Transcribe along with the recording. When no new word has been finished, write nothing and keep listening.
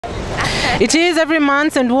It is every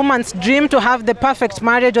man's and woman's dream to have the perfect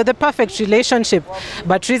marriage or the perfect relationship.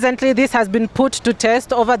 But recently this has been put to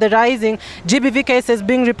test over the rising GBV cases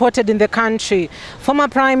being reported in the country. Former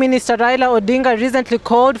Prime Minister Raila Odinga recently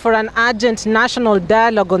called for an urgent national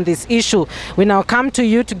dialogue on this issue. We now come to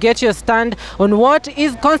you to get your stand on what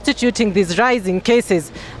is constituting these rising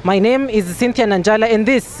cases. My name is Cynthia Nanjala and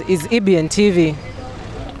this is EBN TV.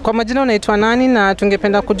 Kwa majina unaitwa nani na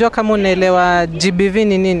tungependa kujua kama unaelewa GBV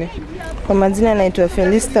ni nini? Kwa majina naitwa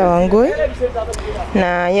Felista Wangui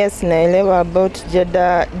na yes naelewa about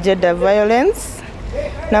gender violence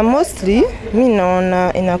na mostly mimi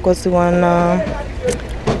naona inakosiwa na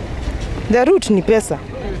the root ni pesa.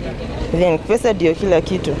 Then pesa ndio kila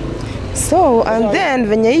kitu. So and then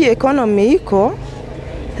venye hii economy iko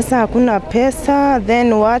sasa hakuna pesa,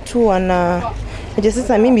 then watu wana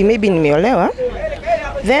sasa mimi maybe nimeolewa,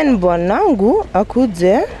 then bwanangu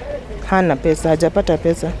akuje hana pesa, hajapata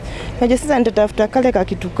pesa. Haja sasa nitatafuta kale ka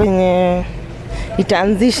kitu kwenye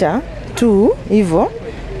itaanzisha tu hivyo,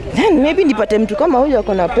 then maybe nipate mtu kama huyo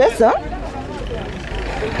ako na pesa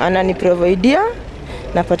ananiprovidea,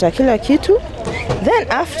 napata kila kitu, then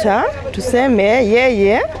after tuseme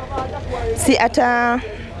yeye si ata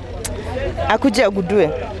akuje agudue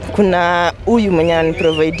kuna huyu mwenye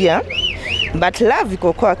ananiprovidea but love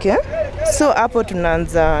iko kwake, so hapo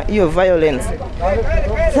tunaanza hiyo violence.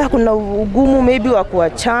 Sasa kuna ugumu maybe wa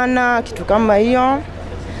kuachana kitu kama hiyo,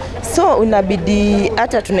 so unabidi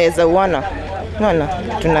hata tunaweza uana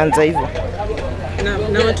tunaanza hivyo.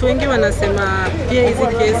 Na watu wengi wanasema pia hizi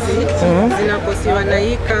kesi zinakosiwa na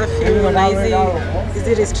hii curfew na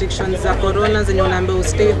hizi restrictions za corona zenye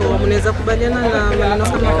unaambiwaustay home. Unaweza kubaliana na maneno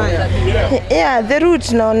kama haya? Yeah, the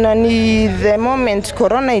root naona ni the moment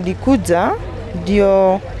corona ilikuja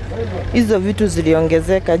ndio hizo vitu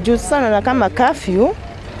ziliongezeka juu sana, na kama curfew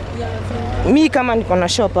mimi kama niko na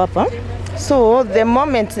shop hapa, so the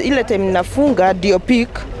moment ile time nafunga ndio peak,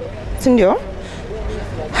 si ndio?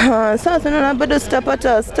 Sasa na bado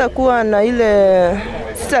sitakuwa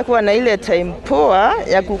na ile time poa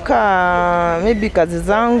ya kukaa maybe kazi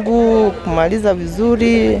zangu kumaliza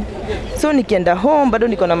vizuri, so nikienda home bado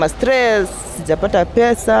niko na stress, sijapata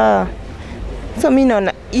pesa. So mimi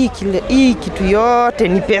naona hii kitu yote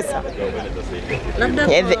ni pesa. Labda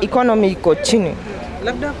the economy iko chini.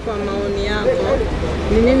 Labda kwa maoni yako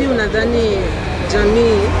ni nini unadhani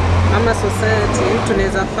jamii ama society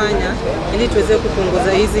tunaweza fanya ili tuweze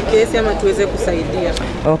kupunguza hizi kesi ama tuweze kusaidia?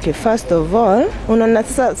 Okay, first of all, unaona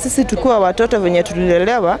sasa sisi tukua watoto venye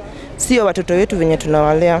tulilelewa, sio watoto wetu venye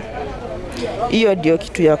tunawalea. Hiyo ndio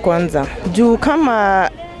kitu ya kwanza. Juu kama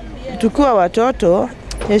tukua watoto,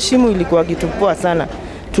 heshima ilikuwa kitu poa sana.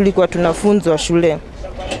 Tulikuwa tunafunzwa shule.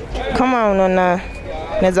 Kama unaona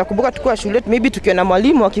naweza kumbuka tukua shule, maybe tukiona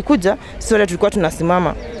mwalimu akikuja, sisi tulikuwa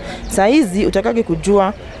tunasimama. Saa hizi utakage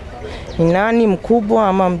kujua ni nani mkubwa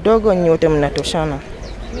ama mdogo, nyote mnatoshana.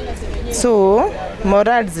 So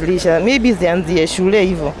moral zilisha maybe zianzie shule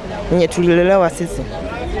hivyo yenye tulilelewa sisi.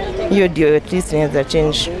 Hiyo ndio at least inaweza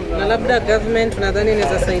change. Na labda government unadhani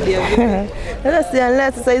inaweza saidia vipi?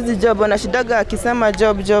 Sasa hizi job wanashidaga akisema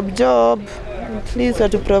job please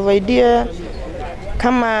watu provide.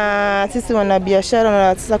 Kama sisi wana biashara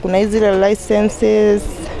na sasa kuna hizi licenses,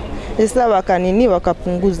 sasa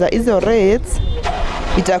wakapunguza hizo rates,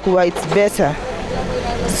 itakuwa it's better,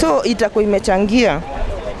 so itakuwa imechangia.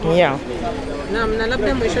 Yeah. Na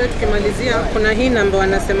labda mwisho tukimalizia, kuna hii namba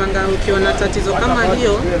wanasemanga ukiona tatizo kama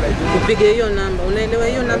hiyo upige hiyo namba. Unaelewa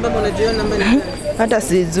hiyo namba? Unajua hiyo namba ni gani? Hata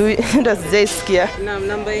sijui, hata sijaisikia.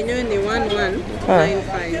 Namba yenyewe ni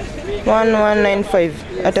 1195. 1195.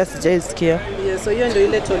 Hata sijaisikia. Yeah, so hiyo ndio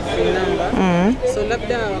ile toll free number. So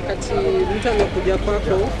labda wakati mtu amekuja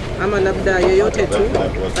kwako ama labda yoyote tu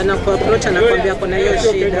anakuapproach anakuambia kuna hiyo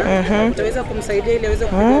shida, utaweza kumsaidia ili aweze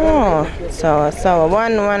kukuelewa. Sawa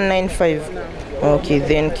 1195. Okay,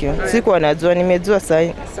 thank you. Sikuwa najua, nimejua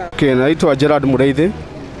sasa. Okay, naitwa Gerard Mureithi.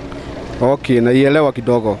 Okay, naielewa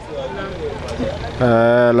kidogo.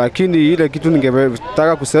 Lakini ile kitu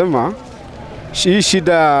ningetaka kusema,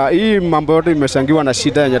 hii mambo yote imeshangiwa na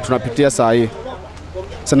shida yenye tunapitia saa hii.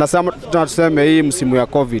 Sana tunasema hii msimu ya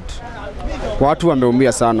COVID. Watu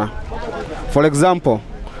wameumia sana. For example,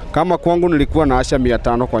 kama kwangu nilikuwa na asha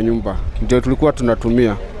 500 kwa nyumba, ndio tulikuwa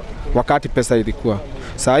tunatumia wakati pesa ilikuwa.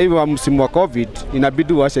 Saa hii wa msimu wa COVID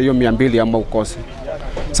inabidi uache hiyo 200 ama ukose.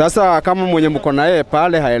 Sasa kama mwenye mko na yeye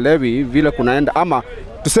pale haelewi vile kunaenda, ama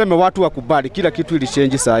tuseme watu wakubali, kila kitu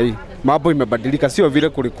ilichange saa hii. Mambo imebadilika, sio vile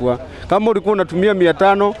kulikuwa. Kama ulikuwa unatumia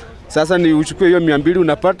 500, sasa ni uchukue hiyo 200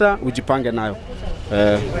 unapata, ujipange nayo.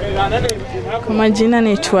 Kwa majina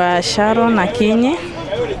naitwa Sharon Akinyi.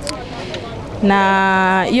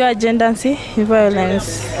 na hiyo agenda si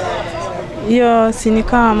violence. Hiyo si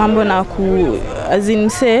kama mambo na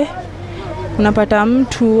azinse unapata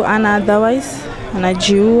mtu ana otherwise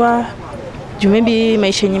anajiua juu maybe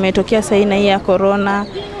maisha yenye imetokea sasa na hii ya corona.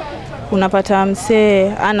 Unapata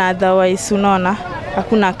msee ana otherwise, unaona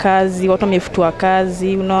hakuna kazi, watu wamefutwa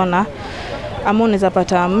kazi, unaona. Ama unaweza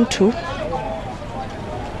pata mtu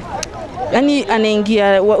yani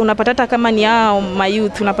anaingia, unapata hata kama ni hao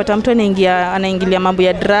mayouth, unapata mtu anaingilia mambo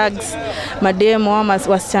ya drugs, mademo ama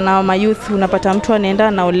wasichana wa mayouth. Unapata mtu anaenda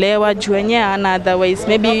anaolewa juu yenyewe ana otherwise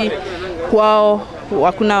maybe kwao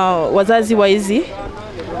hakuna wazazi waizi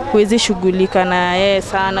kuwezi shughulika na yeye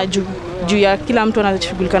sana juu ya kila mtu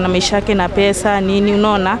anashughulika na maisha yake na pesa nini,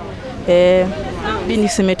 unaona.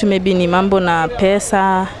 Niseme tu maybe ni mambo na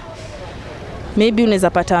pesa. Maybe unaweza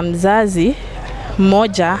pata mzazi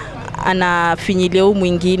mmoja anafinyilia huyu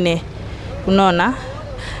mwingine, unaona.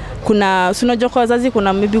 Kuna unajua kwa wazazi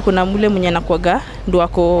kuna maybe kuna mule mwenye anakuaga ndo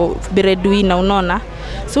ako breadwinner, unaona.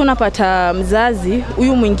 So unapata mzazi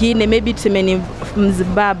huyu mwingine maybe tuseme ni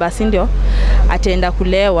baba, si ndio, ataenda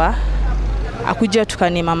kulewa akuja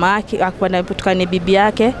tukane mama yake, akwenda tukane bibi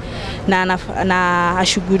yake na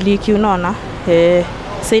ashughuliki, unaona.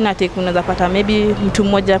 Sasa inataka unaweza pata maybe mtu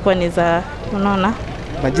mmoja kwa anaweza, unaona.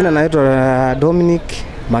 Majina naitwa Dominic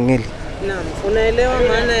Mangeli. Naam, unaelewa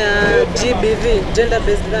maana ya GBV, gender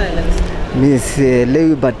based violence? Mimi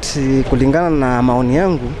sielewi, but kulingana na maoni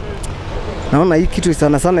yangu naona hii kitu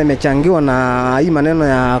sana sana imechangiwa na hii maneno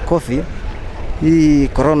ya COVID, hii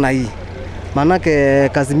corona hii. Manake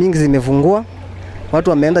kazi mingi zimefungua, watu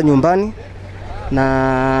wameenda nyumbani,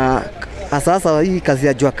 na sasa hii kazi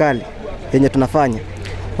ya jua kali yenye tunafanya,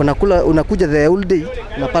 unakuja the whole day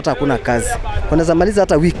unapata hakuna kazi. Unaweza maliza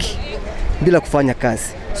hata wiki bila kufanya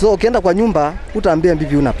kazi. So ukienda kwa nyumba utaambia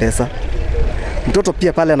bibi una pesa. Mtoto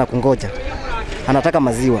pia pale anakungoja, anataka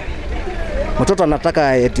maziwa. Mtoto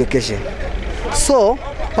anataka education. So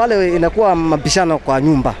pale inakuwa mabishano kwa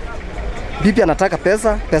nyumba. Bibi anataka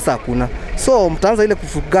pesa, pesa hakuna. So mtaanza ile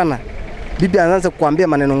kufugana. Bibi anaanza kukuambia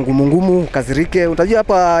maneno ngumu, kazirike. Utajua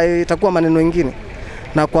hapa itakuwa maneno mengine.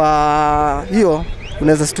 Na kwa hiyo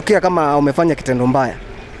unaweza stukia kama umefanya kitendo mbaya.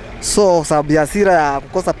 So sababu ya hasira ya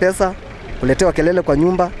kukosa pesa, kuletewa kelele kwa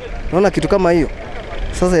nyumba, naona kitu kama hiyo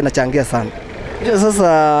sasa inachangia sana.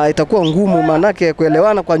 Sasa itakuwa ngumu, manake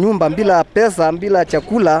kuelewana kwa nyumba bila pesa, bila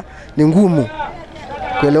chakula ni ngumu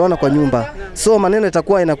kuelewana kwa nyumba. So maneno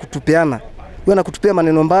itakuwa inakutupeana. Wewe unakutupia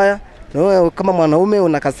maneno mbaya, na wewe kama mwanaume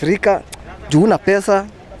unakasirika juu una pesa,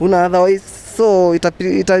 una otherwise. So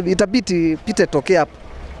itabidi pite tokea hapo.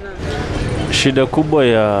 Shida kubwa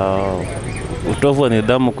ya utovu wa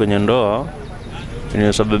nidhamu kwenye ndoa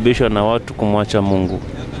inasababishwa na watu kumwacha Mungu.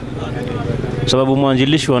 Sababu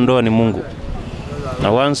mwanzilishi wa ndoa ni Mungu.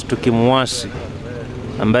 Na once tukimwasi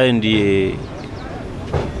ambaye ndiye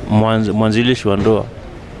mwanzilishi wa ndoa,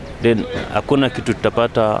 then hakuna kitu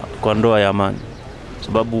tutapata kwa ndoa ya amani.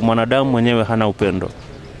 Sababu mwanadamu mwenyewe hana upendo.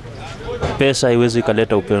 Pesa haiwezi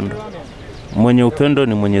kuleta upendo. Mwenye upendo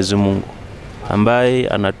ni Mwenyezi Mungu, ambaye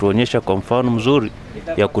anatuonyesha kwa mfano mzuri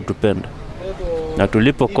ya kutupenda. Na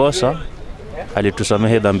tulipokosa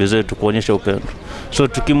alitusamehe dhambi zetu kuonyesha upendo. So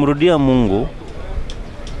tukimrudia Mungu,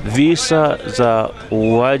 visa za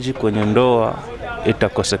uwaji kwenye ndoa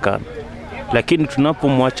itakosekana. Lakini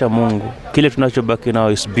tunapomwacha Mungu, kile tunachobaki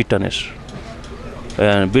nao is bitterness.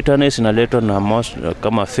 Bitterness inaletwa na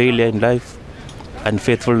kama failure in life,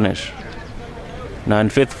 unfaithfulness. Na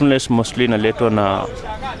unfaithfulness mostly inaletwa na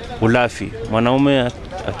ulafi. Mwanaume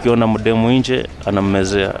akiona mdemu nje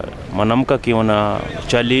anammezea, mwanamke akiona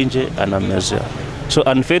chali nje anammezea. So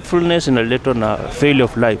unfaithfulness inaletwa na failure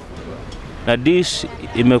of life. Na this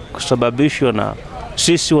imesababishwa na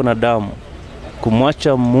sisi wanadamu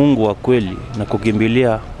kumwacha Mungu wa kweli na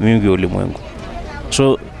kukimbilia miungu ya ulimwengu.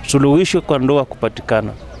 So suluhisho kwa ndoa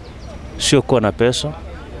kupatikana sio kuwa na pesa,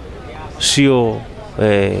 sio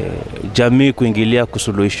jamii kuingilia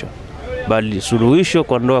kusuluhisha, bali suluhisho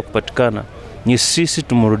kwa ndoa kupatikana ni sisi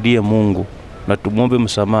tumrudie Mungu na tumuombe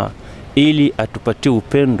msamaha ili atupatie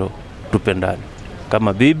upendo, tupendane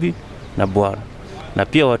kama bibi na bwana. Na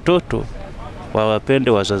pia watoto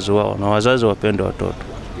wawapende wazazi wao na wazazi wapende watoto.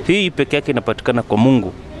 Hii pekee yake inapatikana kwa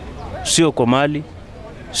Mungu, sio kwa mali,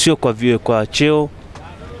 sio kwa cheo,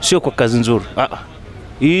 sio kwa kazi nzuri.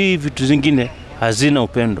 Hii vitu zingine hazina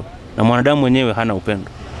upendo, na mwanadamu mwenyewe hana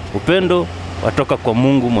upendo. Upendo watoka kwa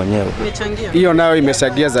Mungu mwenyewe. Hiyo nayo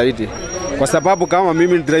imeshagia zaidi. Kwa sababu kama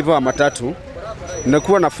mimi ni driver wa matatu,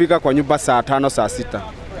 nilikuwa nafika kwa nyumba saa 5 saa 6.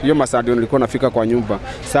 Hiyo masaa ndio nilikuwa nafika kwa nyumba.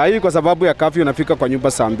 Saa hii kwa sababu ya curfew nafika kwa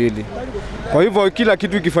nyumba saa 2. Kwa hivyo kila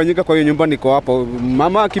kitu ikifanyika kwa hiyo nyumba niko hapo.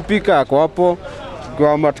 Mama akipika ako hapo,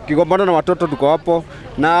 kigombana na watoto tuko hapo,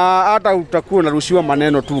 na hata utakuwa unarushiwa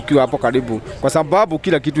maneno tu ukiwa hapo karibu, kwa sababu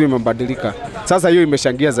kila kitu imebadilika. Sasa hiyo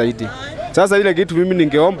imeshangia zaidi. Sasa ile kitu mimi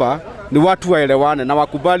ningeomba ni watu waelewane na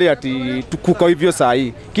wakubali ati tukuko hivyo saa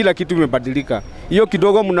hii. Kila kitu imebadilika. Hiyo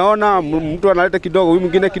kidogo mnaona mtu analeta kidogo, huyu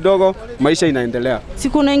mwingine kidogo, maisha inaendelea.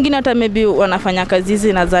 Siku wengine hata maybe wanafanya kazi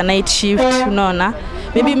hizi na za night shift, unaona.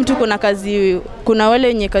 Maybe mtu kuna kazi, kuna wale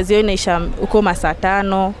wenye kazi yao inaisha uko masaa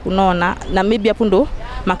 5, unaona, na maybe hapo ndo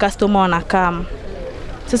makastoma wanakam.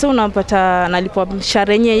 Sasa unapata nalipwa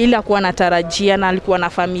mshahara yenyewe ile akuwa anatarajia na alikuwa na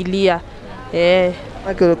familia.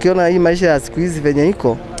 Ukiona hii maisha ya siku hizi venye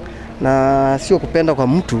iko na sio kupenda kwa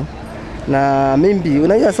mtu, na maybe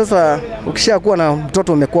unajua sasa ukishakuwa na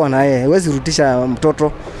mtoto umekuwa na yeye, huwezi rudisha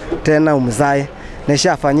mtoto tena umzae na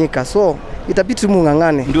ishafanyika, so itabidi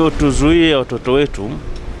mungangane. Ndio tuzuie watoto wetu.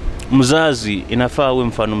 Mzazi inafaa awe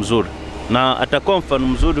mfano mzuri, na atakuwa mfano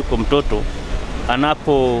mzuri kwa mtoto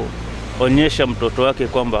anapoonyesha mtoto wake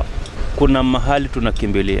kwamba kuna mahali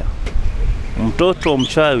tunakimbilia. Mtoto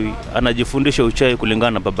mchawi anajifundisha uchawi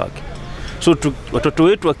kulingana na babake. So watoto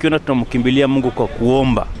wetu wakiona tunamkimbilia Mungu kwa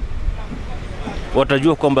kuomba,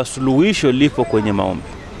 watajua kwamba suluhisho lipo kwenye maombi,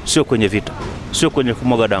 sio kwenye vita, sio kwenye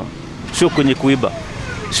kumwaga damu, sio kwenye kuiba,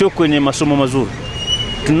 sio kwenye masomo mazuri.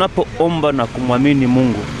 Tunapoomba na kumwamini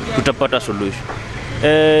Mungu tutapata suluhisho.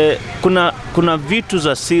 Kuna vitu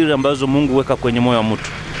za siri ambazo Mungu weka kwenye moyo wa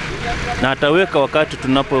mtu, na ataweka wakati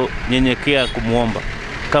tunaponyenyekea kumuomba,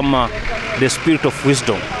 kama the spirit of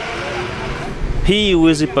wisdom. Hii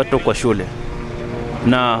huwezi pata kwa shule,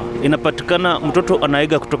 na inapatikana mtoto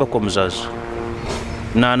anaiga kutoka kwa mzazi,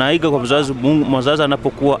 na anaiga kwa mzazi. Mzazi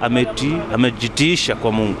anapokuwa amejitiisha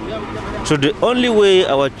kwa Mungu. So the only way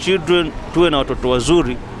our children tuwe na watoto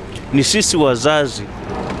wazuri ni sisi wazazi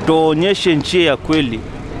tuonyeshe njia ya kweli,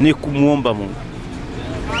 ni kumuomba Mungu.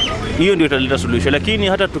 Hiyo ndio italeta solution. Lakini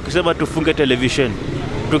hata tukisema tufunge television,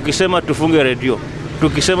 tukisema tufunge radio,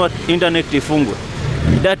 tukisema internet ifungwe,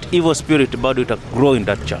 that evil spirit bado ita grow in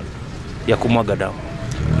that child ya kumwaga damu.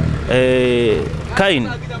 Kain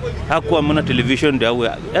hakuwa mna television ndio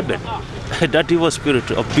awe Abel. That evil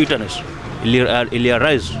spirit of bitterness ili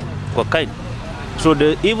arise kwa Kain. So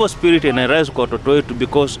the evil spirit in arise kwa watoto wetu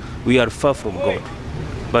because we are far from God.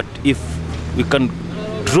 But if we can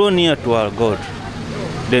draw near to our God,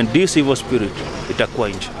 then this evil spirit itakuwa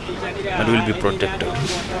nje and will be protected.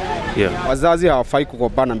 Yeah. Wazazi hawafai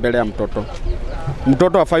kugombana mbele ya mtoto.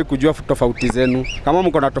 Mtoto hafai kujua tofauti zenu. Kama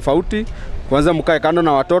mko na tofauti, kwanza mkae kando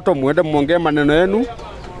na watoto, muende muongee maneno yenu,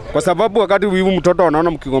 kwa sababu wakati huyu mtoto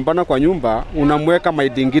anaona mkigombana kwa nyumba, unamweka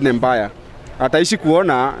maidi ingine mbaya. Ataishi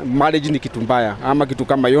kuona marriage ni kitu mbaya ama kitu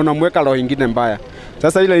kama hiyo, unamweka roho ingine mbaya.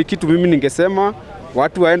 Sasa ile kitu mimi ningesema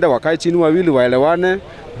watu waende wakae chini wawili waelewane,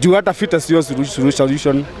 juu hata vita sio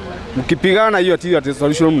solution. Mkipigana hiyo ati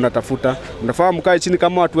solution mnatafuta. Mnafaa mkae chini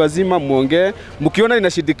kama watu wazima muongee. Mkiona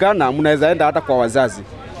inashindikana mnaweza enda hata kwa wazazi.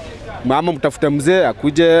 Mama mtafute mzee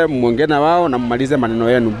akuje muongee na wao na mmalize maneno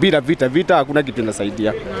yenu. Bila vita hakuna kitu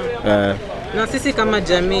inasaidia. Na sisi kama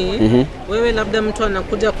jamii, wewe labda mtu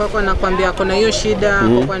anakuja kwako anakuambia kuna hiyo shida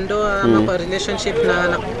kwa ndoa ama kwa relationship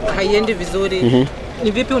na haiendi vizuri.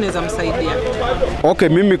 Ni vipi unaweza msaidia? Okay,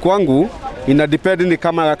 mimi kwangu ina depend ni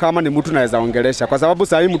kama ni mtu naweza ongelesha, kwa sababu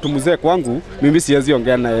sasa hivi mtu mzee kwangu mimi siwezi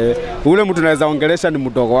ongea na yeye. Ule mtu naweza ongelesha ni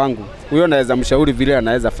mdogo wangu, huyo naweza mshauri vile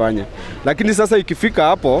anaweza fanya. Lakini sasa ikifika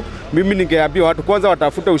hapo, mimi ningeambia watu kwanza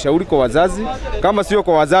watafute ushauri kwa wazazi. Kama sio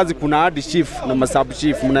kwa wazazi, kuna hadi chief na masub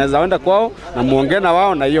chief, mnaweza enda kwao na muongee na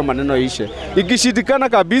wao na hiyo maneno ishe. Ikishindikana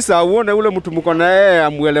kabisa, uone ule mtu mko na yeye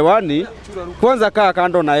amuelewani, kwanza kaa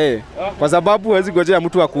kando na yeye, kwa sababu huwezi ngojea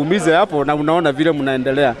mtu akuumize hapo na unaona vile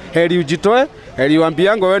mnaendelea. Heri ujitoe, heri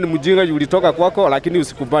uambiango wewe ni mjinga ulitoka kwako, lakini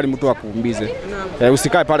usikubali mtu akuumize.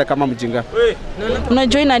 Usikae pale kama mjinga.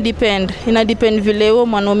 Unajua ina depend vile huo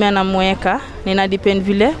mwanaume anamweka, na ina depend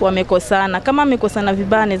vile wamekosana. Kama amekosana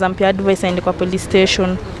vibaya anaweza mpea advice aende kwa police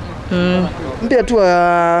station. Mbia tu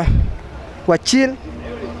wa chill,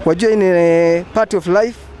 wajue ni part of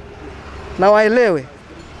life na waelewe.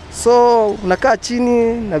 So unakaa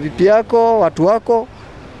chini na bibi yako, watu wako,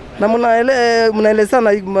 na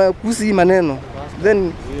mnaelezana kuhusu hii maneno,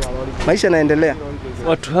 then maisha yanaendelea.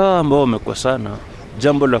 Watu hawa ambao wamekosana,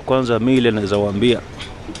 jambo la kwanza mimi ile naweza waambia,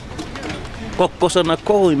 kwa kukosana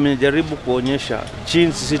kwao imejaribu kuonyesha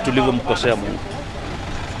jinsi sisi tulivyomkosea Mungu.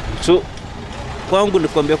 So kwangu ni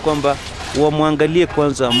kuambia kwamba wamwangalie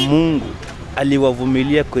kwanza Mungu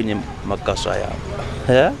aliwavumilia kwenye makosa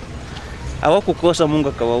yao. Hawakukosa Mungu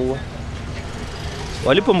akawaua.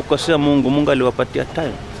 Walipomkosea Mungu, Mungu aliwapatia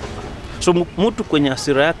time. So mtu kwenye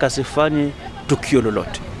hasira yake asifanye tukio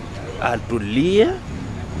lolote, atulie,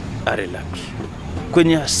 relax.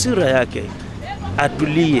 Kwenye hasira yake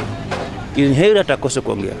atulie, inheri atakose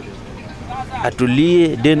kuongea,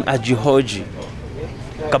 atulie, then ajihoji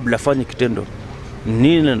kabla afanye kitendo.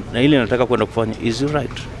 Nini na ile nataka kwenda kufanya, is it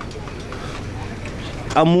right?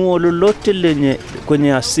 Amuo lolote lenye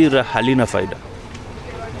kwenye hasira halina faida.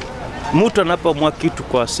 Mtu anapoamua kitu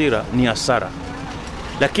kwa hasira ni hasara,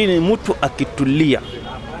 lakini mtu akitulia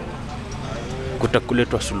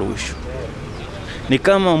kutakuletwa suluhisho. Ni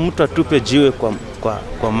kama mtu atupe jiwe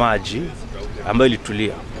kwa maji ambayo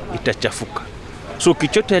ilitulia, itachafuka. So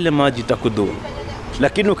ukichota ile maji itakudhuru,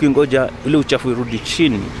 lakini ukingoja ile uchafu irudi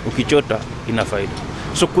chini, ukichota ina faida.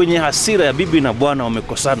 So kwenye hasira ya bibi na bwana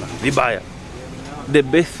wamekosana vibaya, the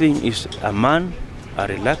best thing is a man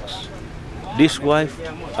relax, this wife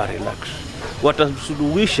relax.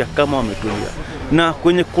 Watasuluhisha kama wametulia. Na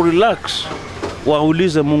kwenye kurelax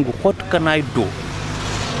waulize Mungu, what can I do?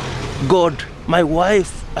 God, my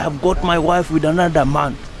wife, I have got my wife with another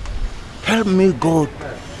man. Help me, God.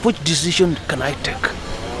 Which decision can I take?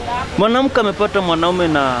 Mwanamke amepata mwanaume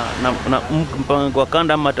na mpango wa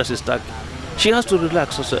kanda ama hata sistaki. She has to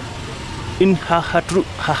relax herself. In her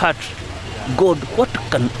heart, God, what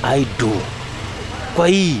can I do? Kwa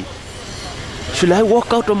hii, should I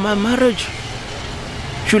walk out of my marriage?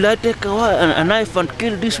 Should I take a knife and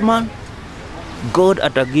kill this man? God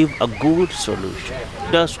will give a good solution.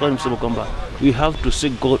 That's why I'm saying we have to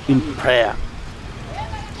seek God in prayer.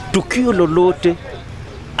 Tukio lolote,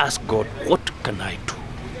 ask God, what can I do?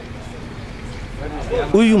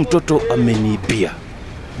 Huyu mtoto amenibia.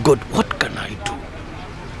 God, what can I do?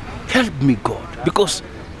 Help me, God. Because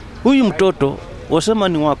huyu mtoto wasema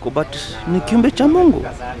ni wako, but ni kiumbe cha Mungu.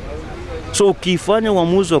 So ukifanya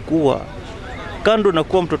uamuzi wa kuwa kando na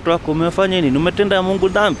kuwa mtoto wako, umefanya nini? Umetenda ya Mungu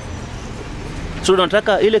dhambi. So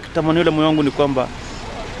nataka ile kitamanio la moyo wangu ni kwamba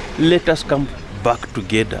let us come back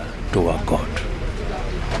together to our God.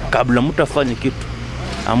 Kabla mtu afanye kitu,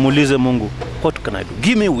 amuulize Mungu, what can I do?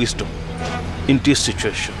 Give me wisdom in this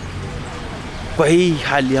situation. Kwa hii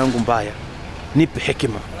hali yangu mbaya, nipe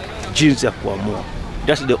hekima jinsi ya kuamua.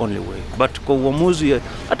 That's the only way. But kwa uamuzi,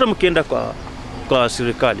 hata mkienda kwa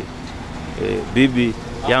serikali, bibi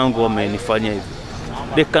yangu wamenifanyia hivi,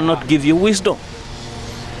 they cannot give you wisdom.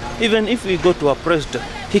 Even if we go to our president,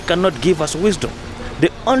 he cannot give us wisdom.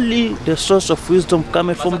 The source of wisdom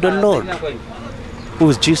coming from the Lord, who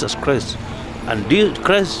is Jesus Christ. And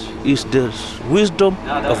Christ is the wisdom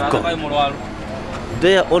of God.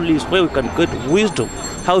 There only is where we can get wisdom,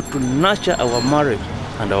 how to nurture our marriage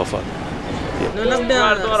and our family. Na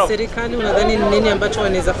labda serikali unadhani nini ambacho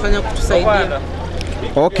wanaweza fanya kutusaidia?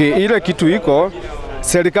 Okay, ile kitu iko,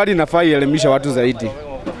 serikali inafaa ielimisha watu zaidi.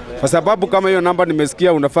 Kwa sababu kama hiyo namba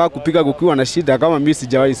nimesikia unafaa kupiga kukiwa na shida, kama mimi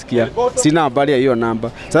sijawahi sikia, sina habari ya hiyo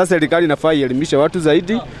namba. Sasa serikali inafaa ielimisha watu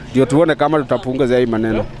zaidi ndio tuone kama tutapunguza hii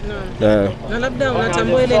maneno. Na labda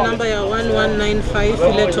unatambua ile namba ya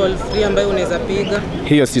 1195 ile toll free ambayo unaweza piga?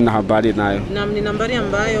 Hiyo sina habari nayo. Na ni nambari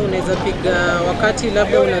ambayo unaweza piga wakati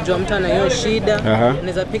labda unajua mtu ana hiyo shida,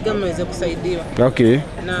 unaweza piga mweze kusaidiwa. Okay.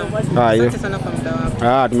 Na asante sana kwa muda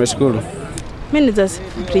wako. Tumeshukuru. Mimi just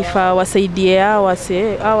prefer wasaidie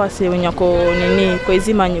awase wenyako nini kwa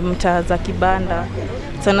hizi mtaa za kibanda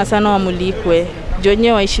sana sana wamulikwe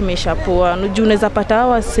jonye waishi maisha poa. Unaweza pata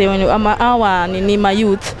awase ama awa nini ma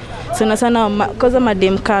youth sana sana koza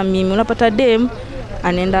madem kama mimi, unapata dem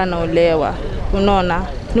anaenda anaolewa, unaona.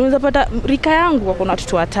 Unaweza pata rika yangu wako na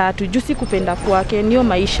watoto watatu, juu si kupenda kwake, niyo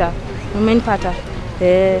maisha. Umenipata?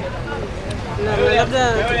 Na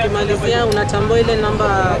labda tukimalizia, unatambua ile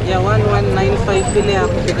namba ya 1195 ile ya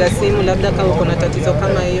kupiga simu, labda kama uko na tatizo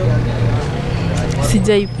kama hiyo?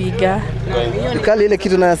 Sijaipiga. Kali ile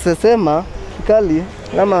kitu nasema, kali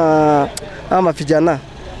ama vijana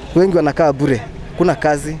wengi wanakaa bure, kuna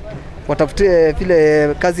kazi, watafutie vile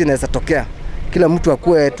kazi inaweza tokea, kila mtu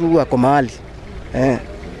akue tu ako mahali.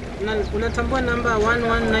 Na unatambua namba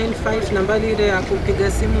 1195 namba ile ya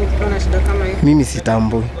kupiga simu ukiwa na shida kama hiyo? Mimi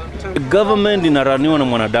sitambui. Government inaraniwa na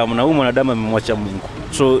mwanadamu, na huyu mwanadamu amemwacha Mungu.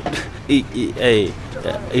 So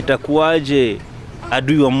itakuwaje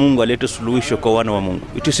adui wa Mungu alete suluhisho kwa wana wa Mungu?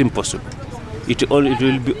 It is impossible. It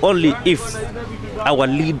will be only if our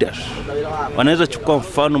leaders wanaweza chukua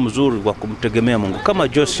mfano mzuri wa kumtegemea Mungu, kama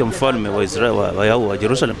Joshua mfalme wa Israeli wa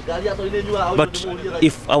Jerusalem. But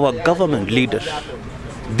if our government leaders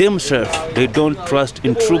themselves, they don't trust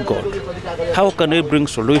in true God, how can they bring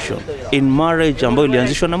solution in marriage ambayo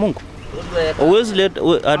ilianzishwa na Mungu? Always let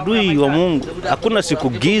adui wa Mungu, hakuna siku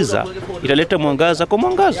giza italeta mwangaza kwa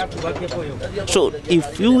mwangaza. So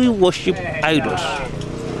if you worship idols,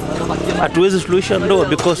 Hatuwezi suluhisha ndoa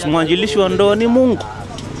because mwanjilishi wa ndoa ni Mungu,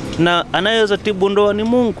 na anayeweza tibu ndoa ni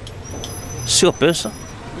Mungu, sio pesa,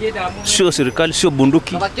 sio serikali, sio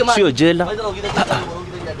bunduki, sio jela.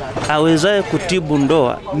 Awezaye kutibu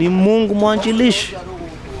ndoa ni Mungu mwanjilishi.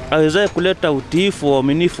 Awezaye kuleta utiifu wa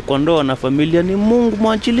uaminifu kwa ndoa na familia ni Mungu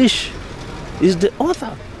mwanjilishi. Is the author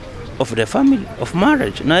of the family of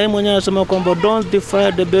marriage. Na yeye mwenyewe anasema kwamba don't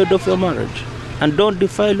defile the bed of your marriage and don't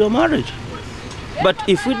defile your marriage. But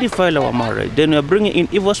if we defile our marriage, then we are bringing in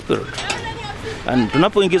evil spirit. And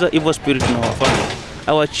tunapoingiza evil spirit in our family,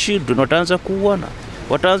 our children wataanza kuuana,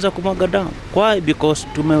 wataanza kumwaga damu. Why? Because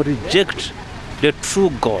tume reject the true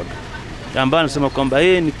God, ambaye anasema kwamba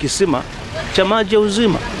yeye ni kisima cha maji ya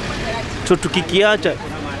uzima. So tukikiacha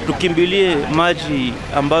tukimbilie maji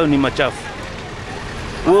ambayo ni machafu,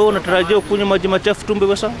 wewe unatarajia kunywa maji machafu tumbe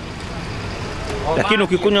iwe sawa? Lakini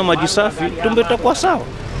ukikunywa maji safi tumbe itakuwa sawa.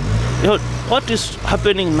 What is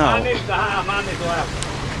happening now?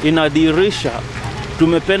 Inadhihirisha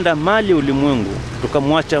tumependa mali ulimwengu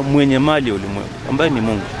tukamwacha mwenye mali ulimwengu ambaye ni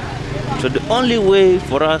Mungu. So the only way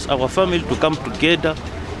for us, our family, to come together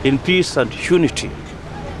in peace and unity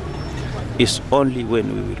is only when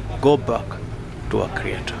we will go back to our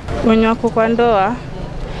Creator. Wenye wako kwa ndoa,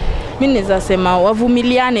 mimi naweza sema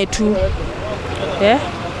wavumiliane tu.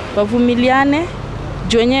 Wavumiliane.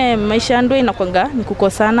 Jwenye maisha ya ndoa inakwanga ni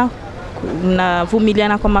kukosana, na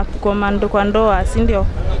vumiliana kwa ndoa, si ndio?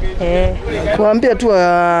 Kuambia tu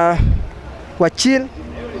wa chill,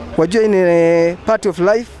 wajue ni part of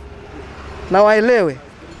life na waelewe.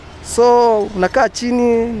 So unakaa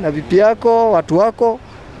chini na bibi yako, watu wako,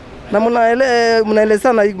 na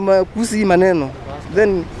mnaelezana kuhusu hii maneno,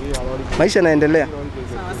 then maisha yanaendelea.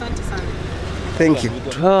 Asante sana. Thank you.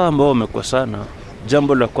 Hawa ambao wamekosana,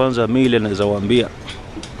 jambo la kwanza mimi naweza waambia,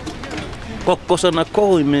 kwa kukosana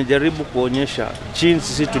kwao imejaribu kuonyesha jinsi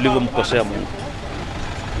sisi tulivyomkosea Mungu.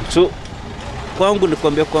 So kwangu ni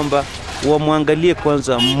kuambia kwamba wamwangalie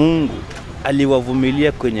kwanza Mungu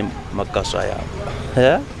aliwavumilia kwenye makosa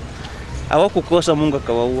yao. Hawakukosa Mungu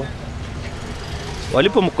akawaua.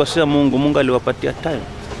 Walipomkosea Mungu, Mungu aliwapatia time.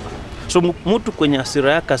 So mtu kwenye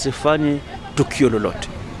hasira yake asifanye tukio lolote.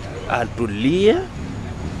 Atulie,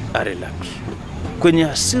 relax. Kwenye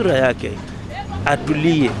hasira yake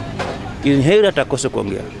atulie. Inheri atakose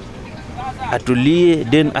kuongea. Atulie,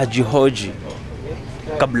 then ajihoji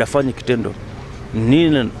kabla afanye kitendo.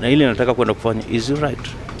 Nini na ile nataka kwenda kufanya is right.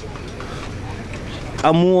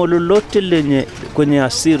 Amuo lolote lenye kwenye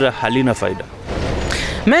hasira halina faida.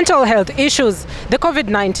 Mental health issues, the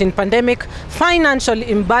COVID-19 pandemic, financial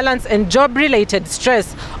imbalance and job-related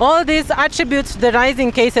stress, all these attributes to the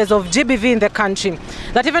rising cases of GBV in the country.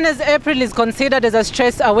 That even as April is considered as a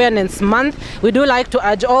stress awareness month, we do like to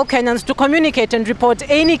urge all Kenyans to communicate and report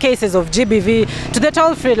any cases of GBV to the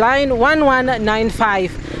toll-free line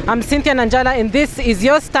 1195. I'm Cynthia Nanjala and this is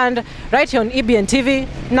Your Stand right here on EBN TV,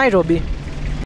 Nairobi.